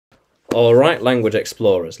All right, language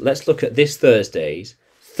explorers, let's look at this Thursday's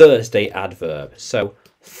Thursday adverb. So,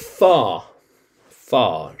 far,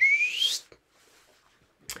 far.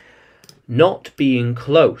 Not being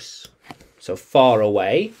close. So, far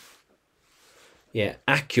away. Yeah,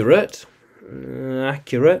 accurate,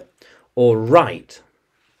 accurate. Or right,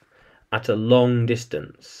 at a long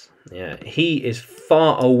distance. Yeah, he is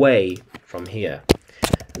far away from here.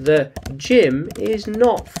 The gym is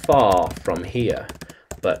not far from here,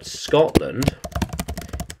 but Scotland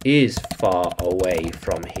is far away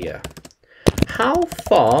from here. How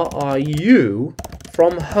far are you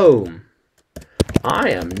from home? I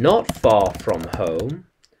am not far from home.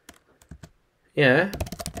 Yeah,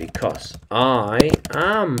 because I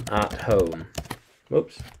am at home.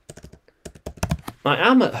 Whoops. I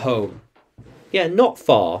am at home. Yeah, not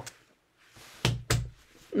far.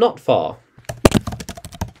 Not far.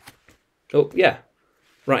 Oh, yeah.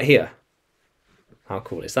 Right here. How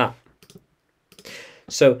cool is that?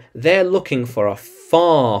 So they're looking for a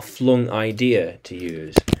far-flung idea to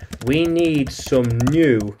use. We need some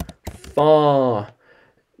new, far,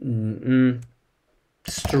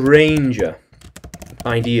 stranger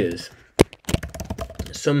ideas.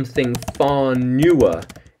 Something far newer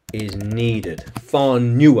is needed. Far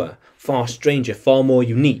newer, far stranger, far more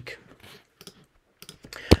unique.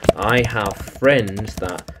 I have friends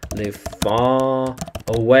that live far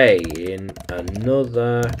away in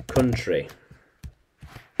another country.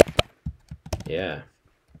 Yeah.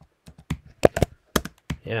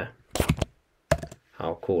 Yeah.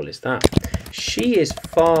 How cool is that? She is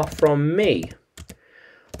far from me,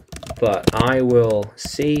 but I will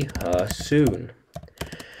see her soon.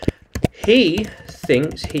 He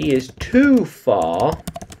thinks he is too far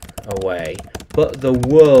away, but the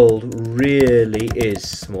world really is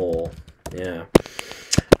small. Yeah.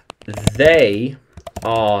 They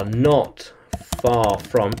are not far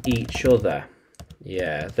from each other.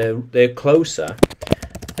 Yeah, they're closer.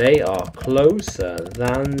 They are closer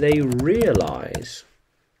than they realize.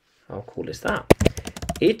 How cool is that?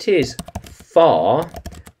 It is far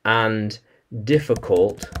and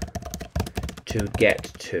difficult to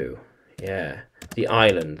get to. Yeah, the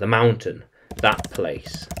island, the mountain, that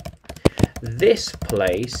place. This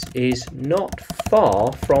place is not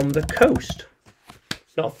far from the coast.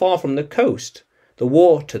 Not far from the coast. The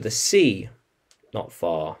water, the sea, not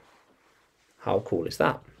far. How cool is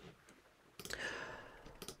that?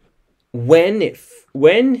 When it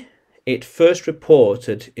first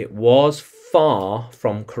reported, it was far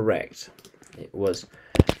from correct. It was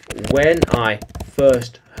when I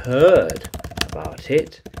first heard about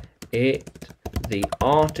it, the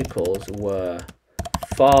articles were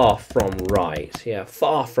far from right. Yeah,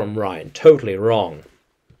 far from right. Totally wrong.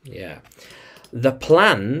 Yeah. The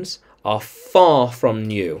plans are far from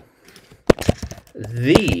new.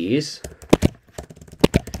 These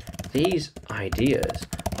ideas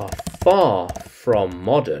are far from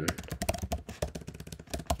modern.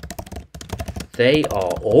 They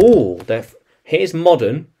are old. Here's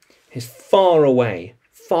modern. Here's far away.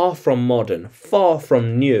 Far from modern. Far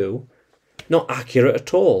from new. Not accurate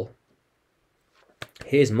at all.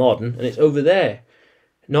 Here's modern and it's over there.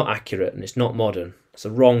 Not accurate and it's not modern. It's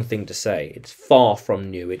the wrong thing to say. It's far from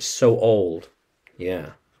new. It's so old.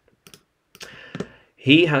 Yeah.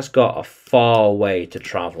 He has got a far way to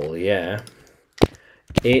travel. Yeah.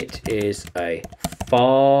 It is a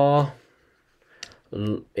far.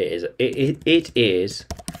 It is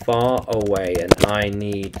far away, and I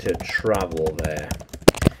need to travel there.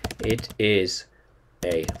 It is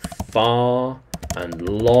a far and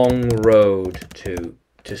long road to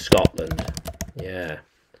Scotland. Yeah.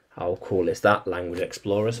 How cool is that, language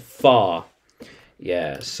explorers? Far.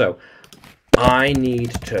 Yeah, so I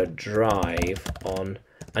need to drive along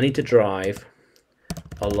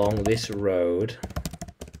this road,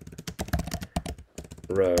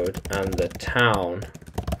 and the town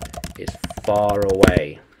is far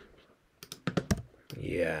away.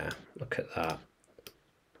 Yeah, look at that.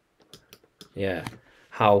 Yeah,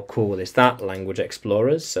 how cool is that, language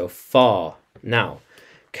explorers? So far. Now,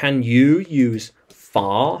 can you use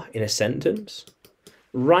far in a sentence?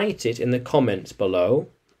 Write it in the comments below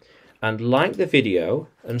and like the video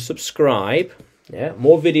and subscribe. Yeah,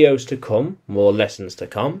 more videos to come, more lessons to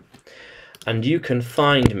come. And you can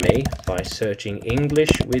find me by searching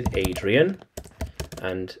English with Adrian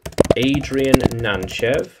and Adrian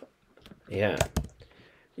Nanchev. Yeah,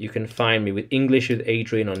 you can find me with English with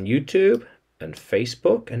Adrian on YouTube and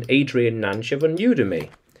Facebook, and Adrian Nanchev on Udemy.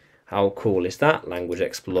 How cool is that, language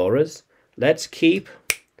explorers? Let's keep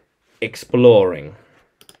exploring.